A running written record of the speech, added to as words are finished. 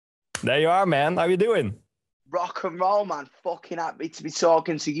There you are, man. How you doing? Rock and roll, man. Fucking happy to be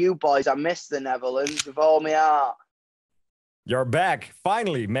talking to you boys. I miss the Netherlands with all my heart. You're back,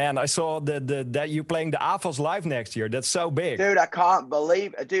 finally, man. I saw that you playing the AFAS live next year. That's so big. Dude, I can't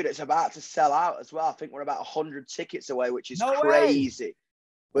believe it. Dude, it's about to sell out as well. I think we're about 100 tickets away, which is No way. crazy.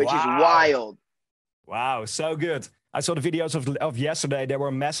 Which is Wow. wild. Wow, so good. I saw the videos of yesterday. They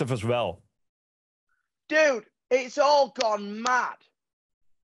were massive as well. Dude, it's all gone mad.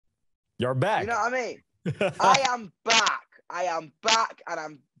 You're back. You know what I mean? I am back. I am back and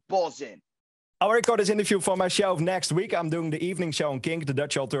I'm buzzing. I'll record this interview for my show of next week. I'm doing the evening show on KINK, the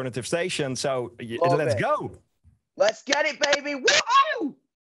Dutch alternative station. So let's go. Let's get it, baby. Woo!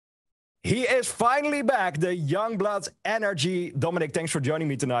 He is finally back, the Yungblud energy. Dominic, thanks for joining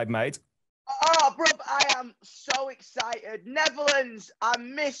me tonight, mate. Oh, bro, I am so excited. Netherlands, I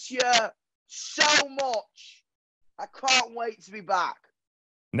miss you so much. I can't wait to be back.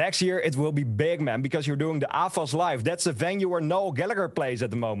 Next year, it will be big, man, because you're doing the AFAS Live. That's the venue where Noel Gallagher plays at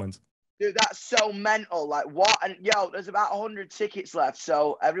the moment. Dude, that's so mental. Like, what? And, yo, there's about 100 tickets left,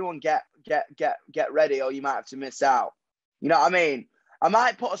 so everyone get ready or you might have to miss out. You know what I mean? I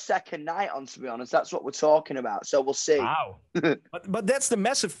might put a second night on, to be honest. That's what we're talking about, so we'll see. Wow. but that's the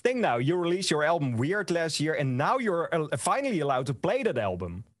massive thing now. You released your album Weird last year, and now you're finally allowed to play that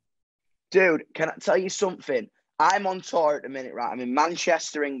album. Dude, can I tell you something? I'm on tour at the minute, right? I'm in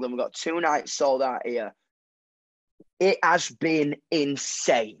Manchester, England. We've got 2 nights sold out here. It has been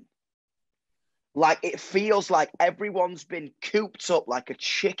insane. Like, it feels like everyone's been cooped up like a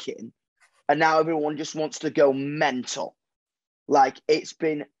chicken, and now everyone just wants to go mental. Like, it's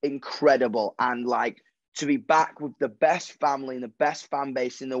been incredible. And, like, to be back with the best family and the best fan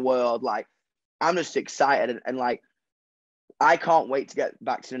base in the world, like, I'm just excited. And like, I can't wait to get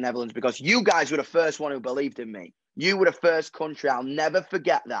back to the Netherlands because you guys were the first one who believed in me. You were the first country. I'll never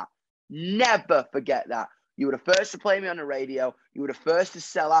forget that. Never forget that. You were the first to play me on the radio. You were the first to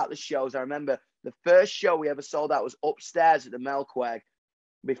sell out the shows. I remember the first show we ever sold out was upstairs at the Melkweg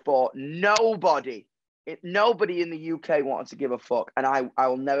before nobody in the UK wanted to give a fuck. And I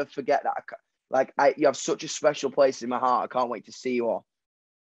will never forget that. You have such a special place in my heart. I can't wait to see you all.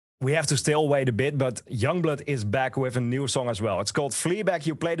 We have to still wait a bit, but Yungblud is back with a new song as well. It's called Fleabag.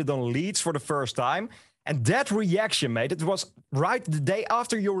 You played it on Leeds for the first time. And that reaction, mate, it was right the day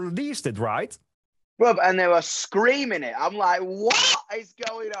after you released it, right? Bro, and they were screaming it. I'm like, what is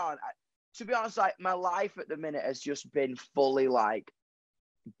going on? To be honest, like, my life at the minute has just been fully, like,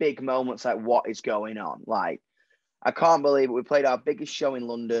 big moments, like, what is going on? Like, I can't believe it. We played our biggest show in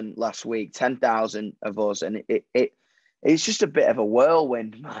London last week, 10,000 of us, and it's just a bit of a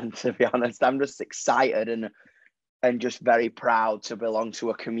whirlwind, man, to be honest. I'm just excited and just very proud to belong to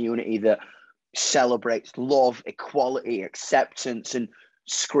a community that celebrates love, equality, acceptance, and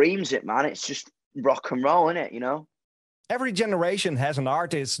screams it, man. It's just rock and roll, innit, you know? Every generation has an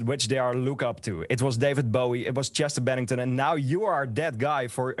artist which they are look up to. It was David Bowie, it was Chester Bennington, and now you are that guy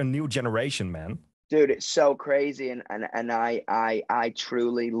for a new generation, man. Dude, it's so crazy, and I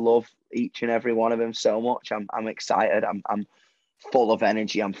truly love each and every one of them so much. I'm excited. I'm full of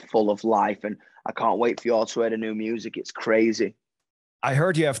energy. I'm full of life, and I can't wait for you all to hear the new music. It's crazy. I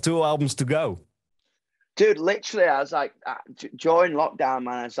heard you have 2 albums to go. Dude, literally, I was like, during lockdown,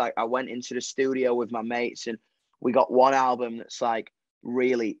 man, I went into the studio with my mates, and we got one album that's like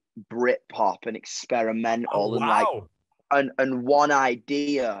really Britpop and experimental. Oh, wow. and one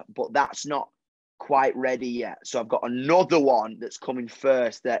idea, but that's not quite ready yet. So I've got another one that's coming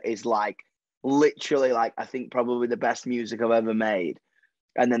first that is like literally, like, I think probably the best music I've ever made.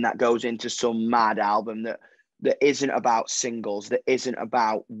 And then that goes into some mad album that isn't about singles, that isn't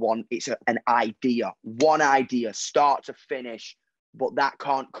about one. It's an idea, one idea, start to finish, but that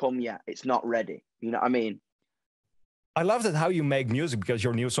can't come yet. It's not ready. You know what I mean? I love that how you make music, because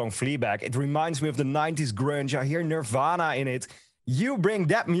your new song Fleabag, it reminds me of the 90s grunge. I hear Nirvana in it. You bring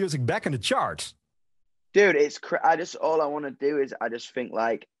that music back in the charts. Dude, all I want to do is I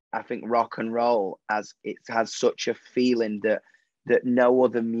think rock and roll has such a feeling that no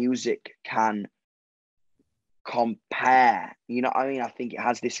other music can compare. You know what I mean? I think it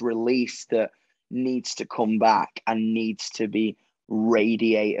has this release that needs to come back and needs to be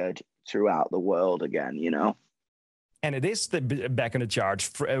radiated throughout the world again, you know? And it is back in the charts.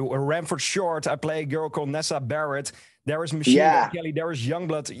 Ramford Short, I play a girl called Nessa Barrett. There is Machine Gun Kelly, there is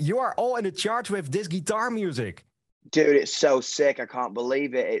Yungblud. You are all in the charts with this guitar music. Dude, it's so sick. I can't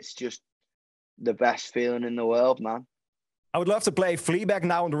believe it. It's just the best feeling in the world, man. I would love to play Fleabag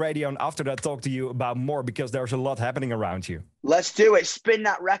now on the radio, and after that talk to you about more, because there's a lot happening around you. Let's do it. Spin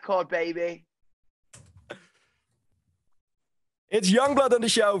that record, baby. It's Yungblud on the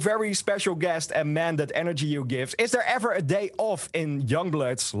show, very special guest, and man, that energy you give. Is there ever a day off in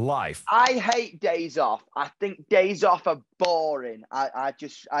Youngblud's life? I hate days off. I think days off are boring. I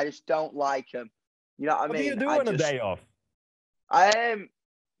just don't like them. You know what I mean? What do you do on a day off? I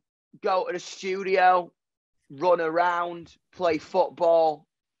go to the studio, run around, play football.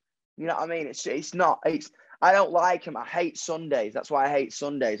 You know what I mean? I don't like them. I hate Sundays. That's why I hate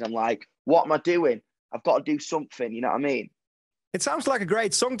Sundays. I'm like, what am I doing? I've got to do something. You know what I mean? It sounds like a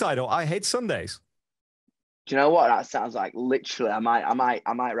great song title. I hate Sundays. Do you know what? That sounds like literally. I might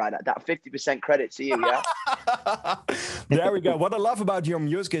write that. 50% credit to you, yeah. There we go. What I love about your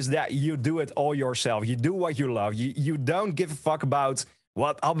music is that you do it all yourself. You do what you love. You don't give a fuck about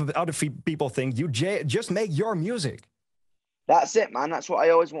what other people think. You just make your music. That's it, man. That's what I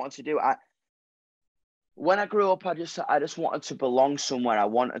always wanted to do. When I grew up, I just wanted to belong somewhere. I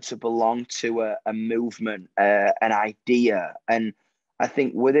wanted to belong to a movement, an idea. And I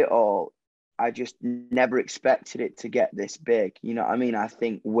think with it all, I just never expected it to get this big. You know what I mean? I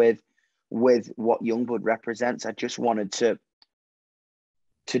think with what Yungblud represents, I just wanted to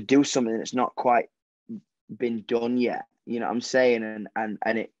do something that's not quite been done yet. You know what I'm saying? And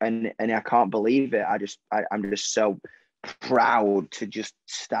I can't believe it. I'm just so proud to just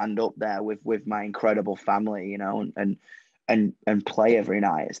stand up there with my incredible family, you know, and play every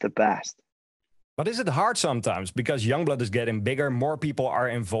night. It's the best. But is it hard sometimes because Yungblud is getting bigger, more people are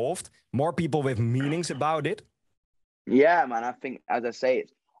involved, more people with meanings about it? Yeah, man. I think, as I say,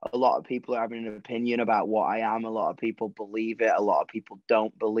 a lot of people are having an opinion about what I am. A lot of people believe it. A lot of people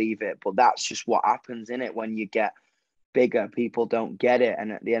don't believe it. But that's just what happens in it when you get bigger. People don't get it,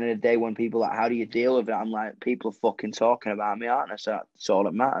 and at the end of the day, when people are like, how do you deal with it? I'm like, people are fucking talking about me, aren't they? So that's all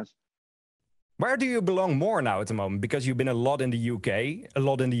that matters. Where do you belong more now at the moment? Because you've been a lot in the UK, a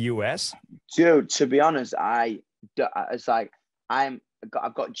lot in the US. Dude, to be honest, it's like I've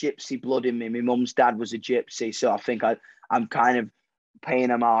got gypsy blood in me. My mum's dad was a gypsy, so I think I'm kind of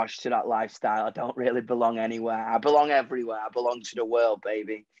paying homage to that lifestyle. I don't really belong anywhere. I belong everywhere. I belong to the world,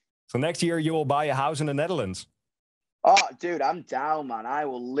 baby. So next year you will buy a house in the Netherlands. Oh, dude, I'm down, man.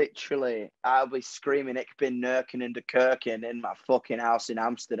 I'll be screaming Ik ben Nurken in de Kerken in my fucking house in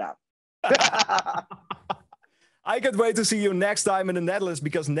Amsterdam. I can't wait to see you next time in the Netherlands,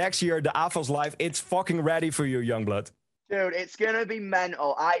 because next year, the AFAS Live, it's fucking ready for you, Yungblud. Dude, it's going to be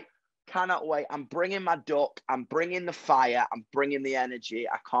mental. I cannot wait. I'm bringing my duck. I'm bringing the fire. I'm bringing the energy.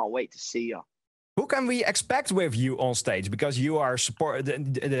 I can't wait to see you. Who can we expect with you on stage? Because you are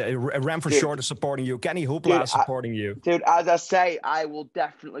Ram for Short is supporting you. Kenny Hoopla is supporting you. Dude, as I say, I will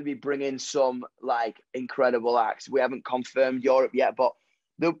definitely be bringing some like incredible acts. We haven't confirmed Europe yet, but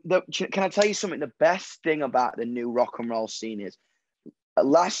can I tell you something? The best thing about the new rock and roll scene is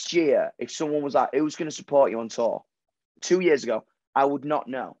last year, if someone was like, who's going to support you on tour? 2 years ago, I would not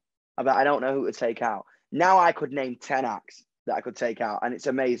know. I don't know who to take out. Now I could name 10 acts that I could take out, and it's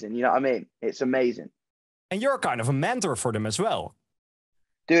amazing. You know what I mean? It's amazing. And you're kind of a mentor for them as well.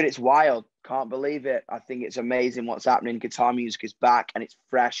 Dude, it's wild. Can't believe it. I think it's amazing what's happening. Guitar music is back, and it's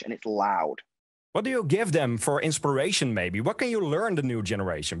fresh, and it's loud. What do you give them for inspiration, maybe? What can you learn the new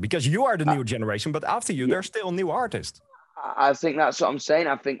generation? Because you are the new generation, but after you, there's still new artists. I think that's what I'm saying.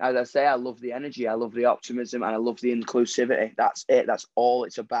 I think, as I say, I love the energy. I love the optimism, and I love the inclusivity. That's it. That's all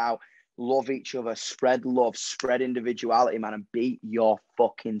it's about. Love each other, spread love, spread individuality, man, and be your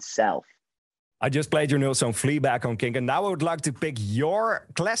fucking self. I just played your new song Fleabag on Kink, and now I would like to pick your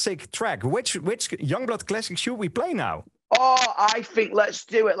classic track. Which Yungblud classic should we play now? Oh, I think let's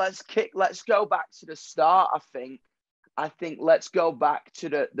do it. Let's go back to the start, I think let's go back to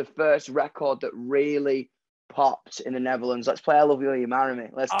the first record that really popped in the Netherlands. Let's play I Love You Will You Marry Me.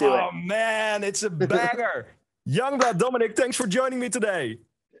 Let's do it. Oh, man, it's a banger. Yungblud, Dominic, thanks for joining me today.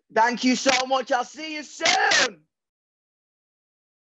 Thank you so much. I'll see you soon.